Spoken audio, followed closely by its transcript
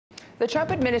The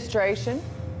Trump administration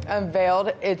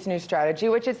unveiled its new strategy,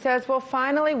 which it says will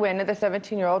finally win the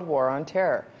 17-year-old war on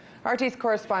terror. RT's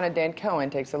correspondent Dan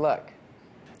Cohen takes a look.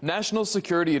 National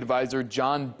Security Advisor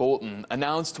John Bolton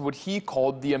announced what he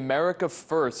called the America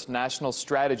First national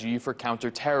strategy for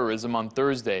counterterrorism on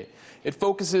Thursday. It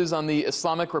focuses on the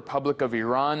Islamic Republic of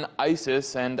Iran,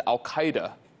 ISIS, and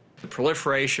al-Qaeda. The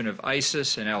proliferation of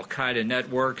ISIS and al-Qaeda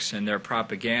networks and their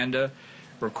propaganda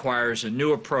requires a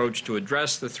new approach to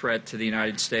address the threat to the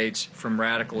United States from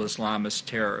radical Islamist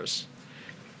terrorists.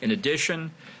 In addition,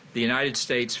 the United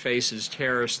States faces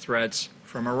terrorist threats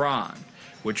from Iran,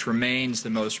 which remains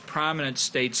the most prominent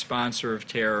state sponsor of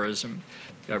terrorism,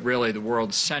 really the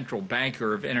world's central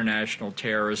banker of international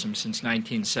terrorism since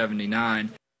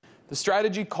 1979. The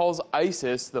strategy calls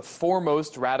ISIS the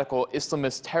foremost radical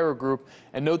Islamist terror group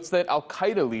and notes that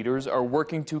al-Qaeda leaders are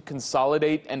working to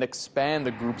consolidate and expand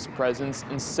the group's presence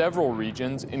in several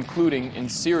regions, including in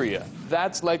Syria.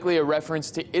 That's likely a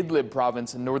reference to Idlib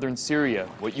province in northern Syria,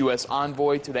 what U.S.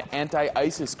 envoy to the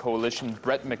anti-ISIS coalition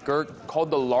Brett McGurk called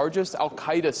the largest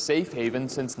al-Qaeda safe haven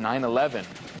since 9/11.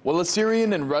 While a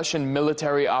Syrian and Russian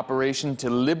military operation to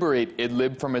liberate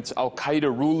Idlib from its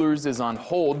al-Qaeda rulers is on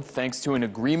hold thanks to an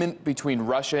agreement between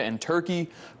Russia and Turkey,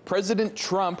 President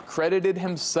Trump credited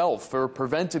himself for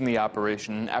preventing the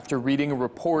operation after reading a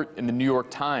report in the New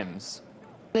York Times.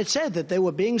 It said that they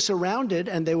were being surrounded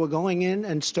and they were going in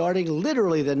and starting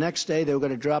literally the next day they were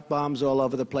going to drop bombs all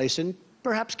over the place and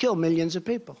perhaps kill millions of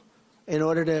people in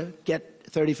order to get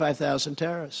 35,000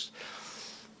 terrorists.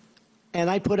 And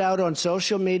I put out on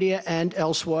social media and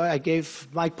elsewhere, I gave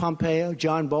Mike Pompeo,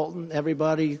 John Bolton,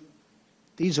 everybody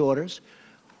these orders.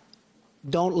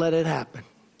 Don't let it happen.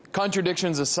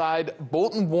 Contradictions aside,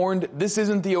 Bolton warned this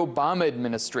isn't the Obama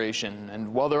administration,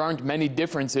 and while there aren't many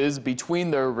differences between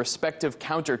their respective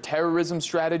counterterrorism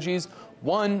strategies,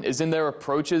 one is in their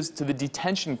approaches to the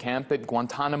detention camp at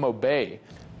Guantanamo Bay.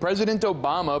 President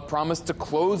Obama promised to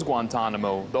close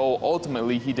Guantanamo, though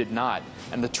ultimately he did not,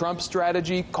 and the Trump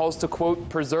strategy calls to, quote,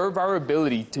 preserve our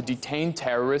ability to detain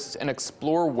terrorists and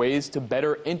explore ways to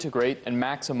better integrate and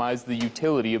maximize the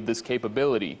utility of this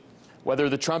capability. Whether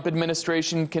the Trump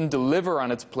administration can deliver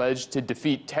on its pledge to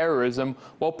defeat terrorism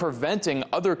while preventing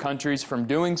other countries from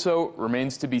doing so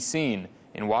remains to be seen.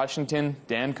 In Washington,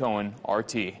 Dan Cohen,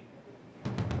 RT.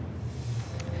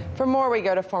 For more, we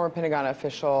go to former Pentagon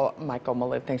official Michael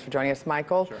Maloof. Thanks for joining us,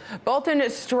 Michael. Sure. Bolton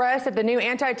stressed that the new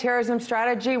anti-terrorism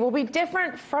strategy will be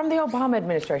different from the Obama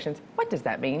administration's. What does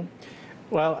that mean?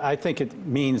 Well, I think it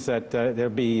means that there'll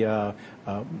be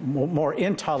more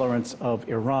intolerance of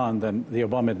Iran than the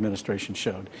Obama administration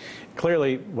showed.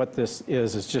 Clearly, what this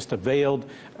is just a veiled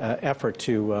effort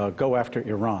to go after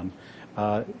Iran.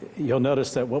 You'll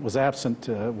notice that what was absent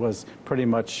was pretty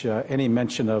much any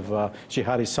mention of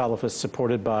jihadi Salafists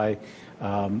supported by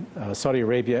Saudi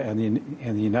Arabia and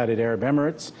the United Arab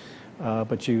Emirates,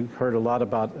 but you heard a lot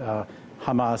about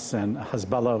Hamas and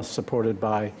Hezbollah supported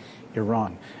by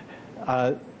Iran.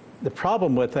 The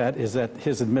problem with that is that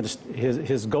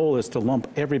his goal is to lump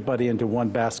everybody into one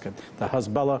basket. The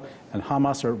Hezbollah and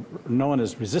Hamas are known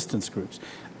as resistance groups.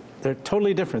 They're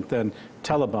totally different than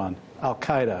Taliban,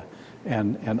 al-Qaeda,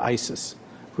 and ISIS,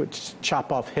 which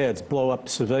chop off heads, blow up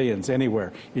civilians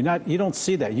anywhere. You don't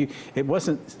see that. It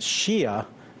wasn't Shia,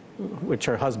 which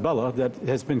are Hezbollah, that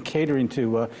has been catering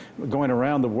to going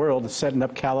around the world, setting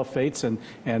up caliphates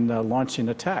and launching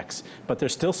attacks. But they're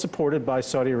still supported by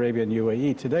Saudi Arabia and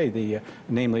UAE today,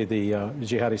 namely the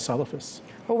jihadi Salafists.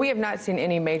 Well, we have not seen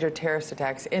any major terrorist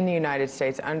attacks in the United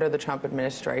States under the Trump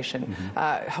administration.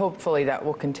 Hopefully that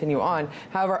will continue on.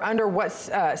 However, under what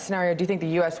scenario do you think the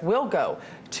U.S.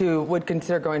 would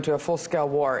consider going to a full-scale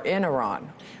war in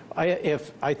Iran?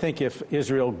 I think if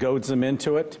Israel goads them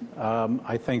into it,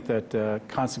 I think that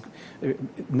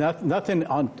nothing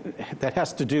that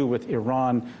has to do with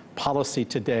Iran policy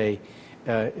today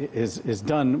is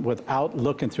done without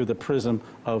looking through the prism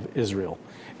of Israel.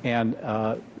 And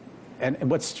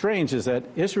what's strange is that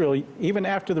Israel, even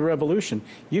after the revolution,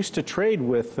 used to trade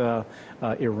with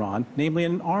Iran, namely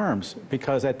in arms,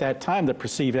 because at that time the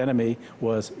perceived enemy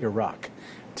was Iraq.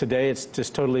 Today it's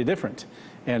just totally different.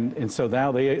 And so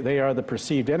now they are the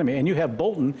perceived enemy. And you have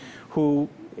Bolton, who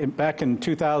back in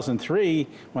 2003,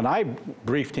 when I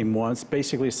briefed him once,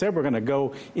 basically said we're going to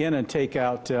go in and take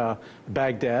out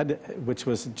Baghdad, which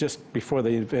was just before the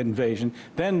invasion,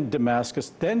 then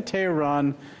Damascus, then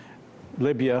Tehran,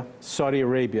 Libya, Saudi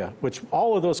Arabia, which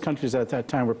all of those countries at that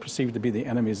time were perceived to be the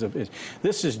enemies of Israel.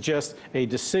 This is just a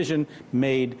decision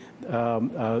made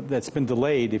that's been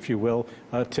delayed, if you will,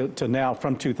 to now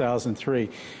from 2003.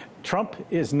 Trump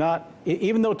is not,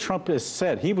 even though Trump has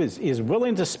said he is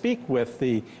willing to speak with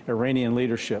the Iranian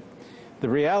leadership, the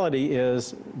reality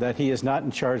is that he is not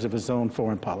in charge of his own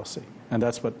foreign policy. And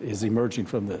that's what is emerging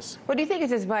from this. What do you think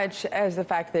is as much as the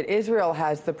fact that Israel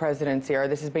has the presidency, or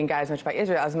this is being guided as much by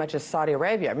Israel, as much as Saudi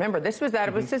Arabia? Remember, this was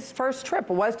it was his first trip,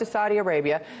 was to Saudi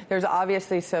Arabia. There's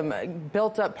obviously some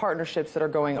built-up partnerships that are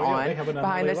going on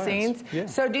behind the scenes. Yeah.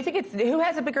 So do you think who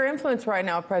has a bigger influence right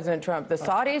now of President Trump, the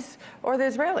Saudis or the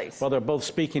Israelis? Well, they're both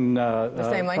speaking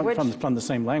the same language? From the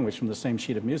same language, from the same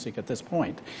sheet of music at this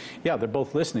point. Yeah, they're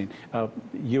both listening.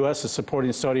 U.S. is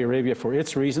supporting Saudi Arabia for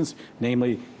its reasons,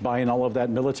 namely buying all of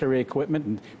that military equipment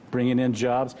and bringing in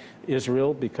jobs.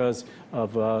 Israel because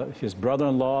of his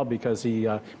brother-in-law, because he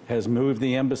has moved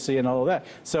the embassy and all of that.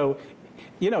 So,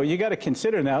 you know, you got to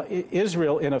consider now,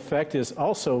 Israel, in effect, is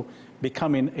also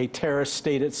becoming a terrorist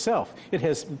state itself. It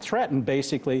has threatened,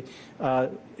 basically,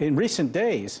 in recent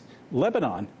days,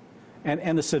 Lebanon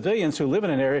and the civilians who live in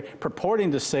an area,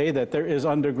 purporting to say that there is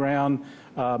underground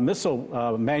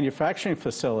missile manufacturing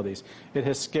facilities. It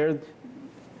has scared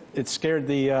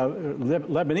the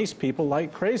Lebanese people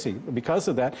like crazy because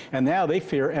of that, and now they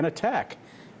fear an attack.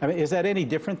 I mean, is that any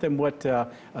different than what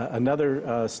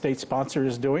another state sponsor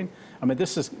is doing? I mean,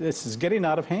 this is getting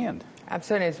out of hand.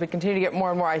 Absolutely. As we continue to get more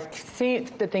and more, I seem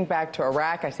to think back to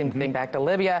Iraq. I seem to think back to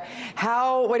Libya.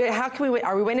 How can we?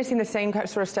 Are we witnessing the same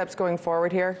sort of steps going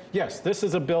forward here? Yes, this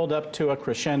is a build-up to a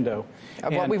crescendo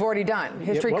of what we've already done.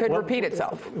 History could repeat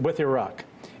itself with Iraq.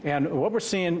 And what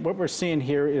we're seeing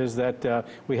here is that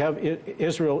we have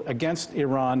Israel against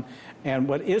Iran, and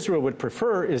what Israel would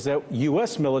prefer is that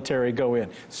U.S. military go in.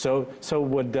 So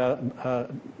would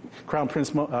Crown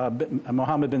Prince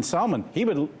Mohammed bin Salman. He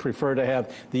would prefer to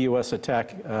have the U.S.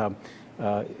 attack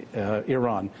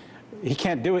Iran. He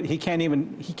can't do it. He can't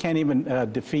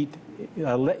even defeat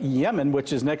Yemen,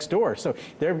 which is next door. So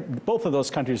both of those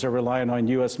countries are relying on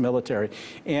U.S. military,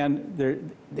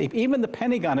 and even the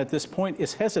Pentagon at this point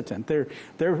is hesitant.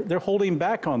 They're holding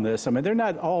back on this. I mean, they're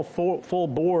not all full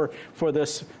bore for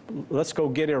this. Let's go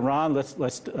get Iran.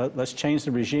 Let's change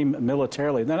the regime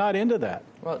militarily. They're not into that.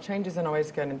 Well, change isn't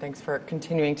always good, and thanks for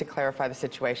continuing to clarify the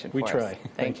situation for us. We try.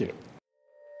 Thank you.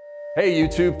 Hey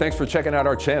YouTube, thanks for checking out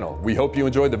our channel. We hope you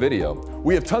enjoyed the video.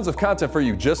 We have tons of content for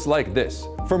you just like this.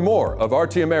 For more of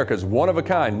RT America's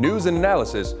one-of-a-kind news and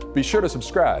analysis, be sure to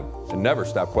subscribe and never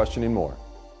stop questioning more.